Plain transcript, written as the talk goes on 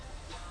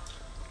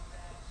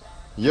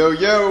Yo,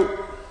 yo,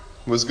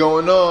 what's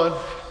going on?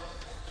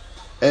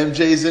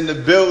 MJ's in the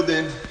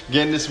building,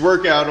 getting this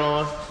workout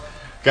on.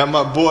 Got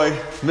my boy,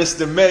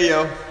 Mr.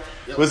 Mayo.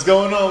 Yep. What's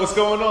going on? What's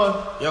going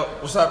on? Yo,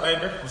 what's up,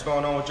 Andrew? What's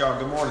going on with y'all?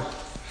 Good morning.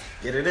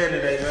 Get it in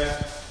today,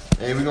 man.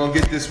 Hey, we're gonna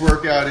get this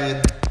workout in,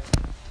 and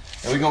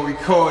we're gonna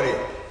record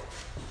it.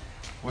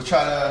 We'll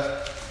try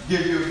to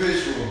give you a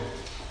visual.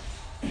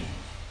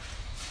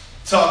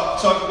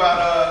 Talk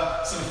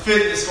about some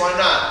fitness, why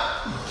not?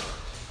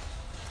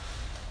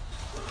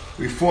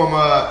 We former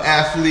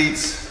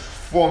athletes,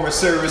 former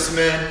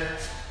servicemen,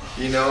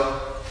 you know,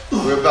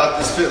 we're about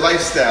this fit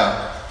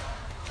lifestyle.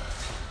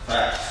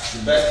 Facts.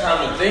 The best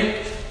time to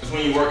think is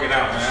when you're working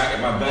out, man. I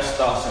get my best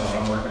thoughts in when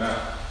I'm working out.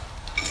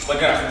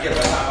 But then I forget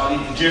by the time I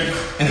leave the gym.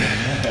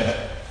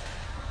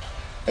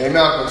 Hey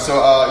Malcolm,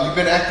 so you've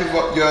been active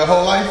your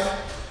whole life?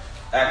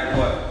 Active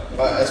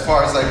what? As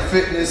far as like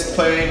fitness,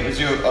 playing, was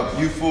you a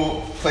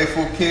youthful,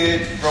 playful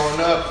kid growing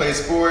up, play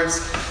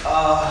sports?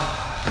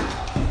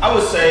 I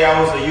would say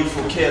I was a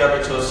youthful kid up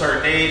until a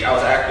certain age. I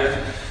was active.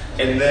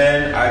 And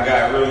then I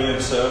got really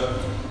into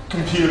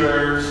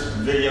computers,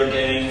 video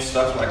games,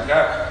 stuff like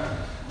that.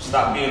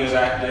 Stopped being as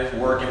active,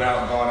 working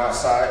out, going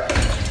outside.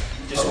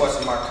 Just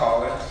wasn't my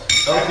calling.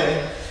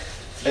 Okay.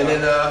 And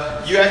then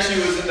you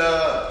actually was in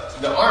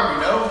the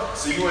Army, no?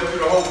 So you went through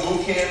the whole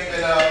boot camp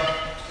and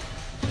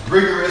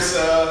rigorous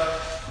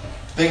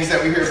things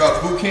that we hear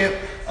about boot camp?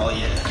 Oh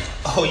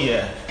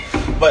yeah.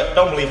 But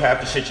don't believe half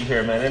the shit you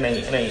hear, man.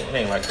 It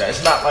ain't like that.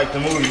 It's not like the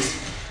movies.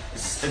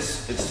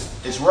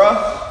 It's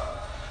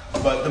rough,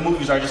 but the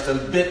movies are just a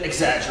bit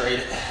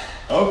exaggerated.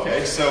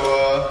 Okay,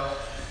 so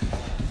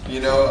you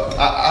know,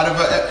 out of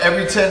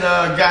every 10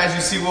 guys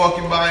you see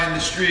walking by in the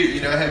street,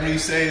 you know, how many you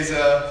say is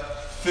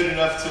fit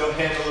enough to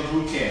handle a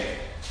boot camp?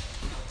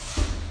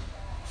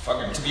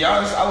 Fucking, to be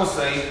honest, I would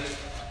say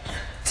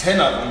 10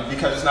 of them,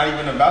 because it's not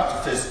even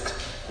about your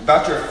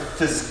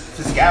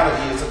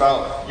physicality. It's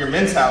about your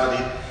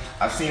mentality.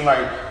 I've seen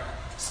like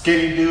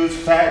skinny dudes,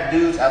 fat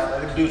dudes,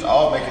 athletic dudes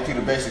all make it through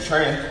the basic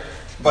training.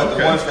 But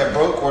the ones that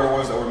broke were the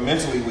ones that were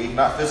mentally weak,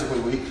 not physically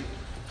weak.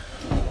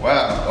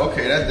 Wow,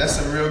 okay, that's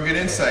some real good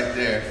insight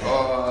there.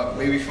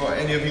 Maybe for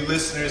any of you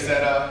listeners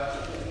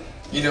that,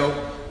 you know,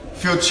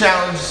 feel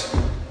challenged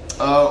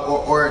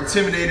or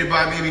intimidated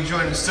by maybe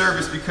joining the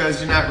service because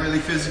you're not really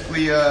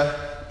physically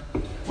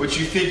what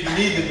you think you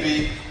need to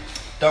be.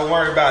 Don't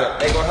worry about it.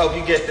 They're gonna help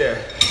you get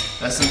there.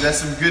 That's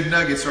some good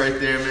nuggets right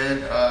there,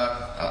 man.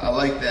 I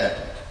like that.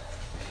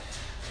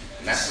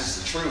 And that's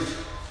just the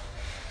truth.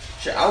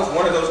 Shit, I was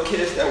one of those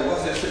kids that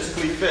wasn't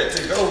physically fit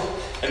to go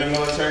in the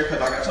military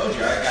because, like I told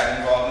you, I got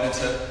involved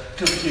into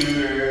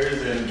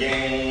computers and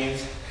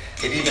games.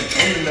 And even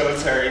in the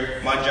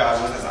military, my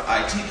job was as an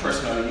IT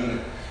personnel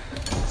unit.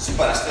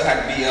 But I still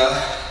had to be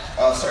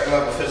a certain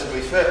level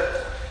physically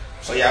fit.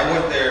 So yeah, I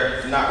went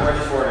there not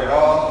ready for it at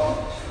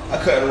all. I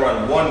couldn't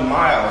run 1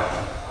 mile.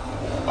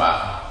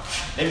 Wow.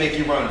 They make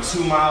you run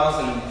 2 miles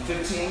in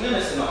 15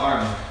 minutes in the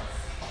Army.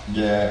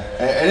 Yeah,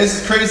 and this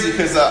is crazy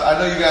because I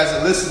know you guys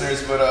are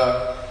listeners, but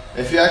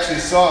if you actually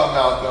saw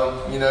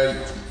Malcolm, you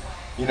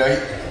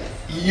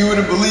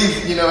wouldn't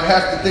believe, you know,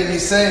 half the thing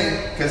he's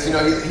saying, because, you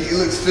know, he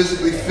looks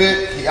physically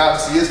fit. He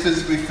obviously is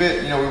physically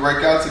fit. You know, we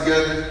work out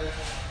together.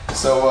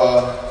 So,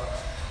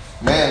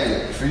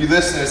 man, for you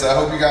listeners, I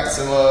hope you got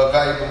some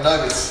valuable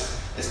nuggets.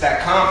 It's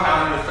that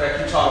compounding effect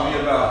you taught me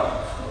about.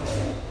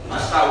 I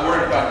stopped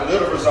worrying about the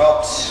little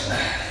results.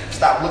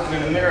 Stopped looking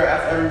in the mirror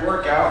after every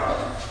workout.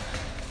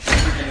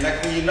 And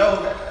next thing you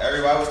know,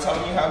 everybody was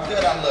telling you how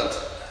good I looked,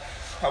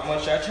 how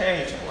much I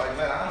changed. I'm like,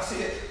 man, I don't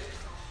see it.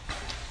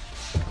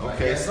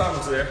 Okay,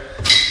 something's there.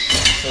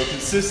 So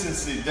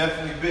consistency,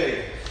 definitely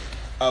big.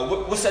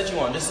 What set you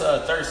on? This is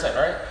third set,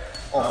 right?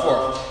 Or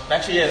fourth?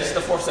 Actually, yeah, this is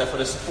the fourth set for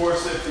this. Fourth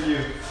set for you.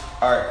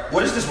 All right.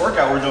 What is this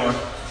workout we're doing?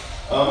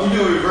 We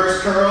do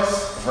reverse curls.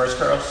 Reverse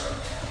curls.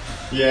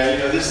 Yeah, you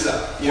know, this is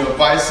you know,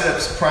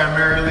 biceps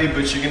primarily,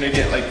 but you're gonna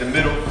get like the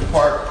middle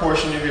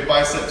portion of your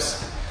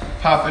biceps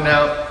popping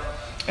out.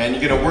 And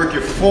you're gonna work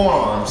your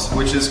forearms,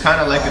 which is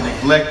kind of like a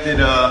neglected,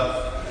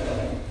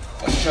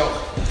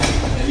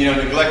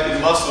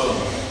 neglected muscle.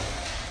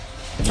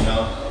 You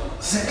know,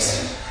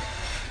 6.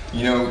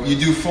 You know, you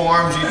do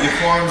forearms, your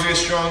forearms get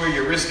stronger,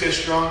 your wrists get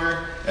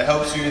stronger. It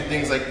helps you in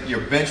things like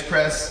your bench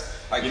press,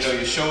 like, you know,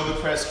 your shoulder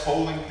press,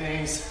 holding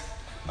things,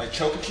 like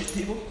choking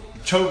people.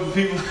 Choking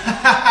people.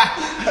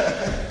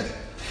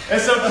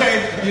 It's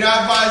okay. You know, I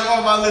advise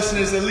all my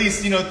listeners at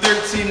least, you know,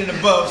 13 and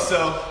above.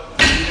 So,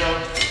 you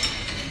know.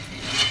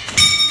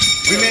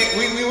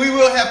 We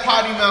will have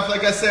potty mouth,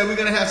 like I said. We're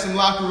gonna have some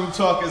locker room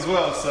talk as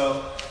well.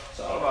 So it's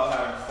all about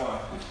having fun.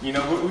 You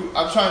know,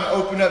 I'm trying to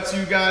open up to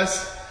you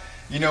guys.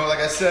 You know, like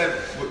I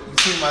said,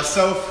 between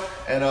myself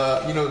and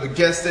you know, the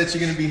guests that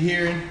you're gonna be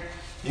hearing,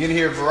 you're gonna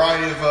hear a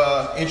variety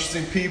of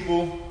interesting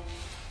people.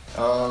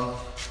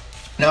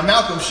 Now,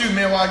 Malcolm, shoot,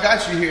 man, while I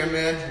got you here,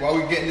 man, while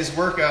we're getting this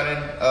workout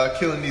and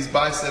killing these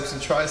biceps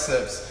and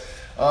triceps,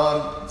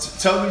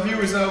 tell the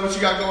viewers what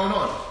you got going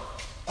on.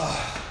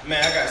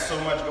 Man, I got so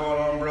much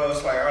going on, bro.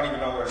 It's like I don't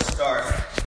even know where to start.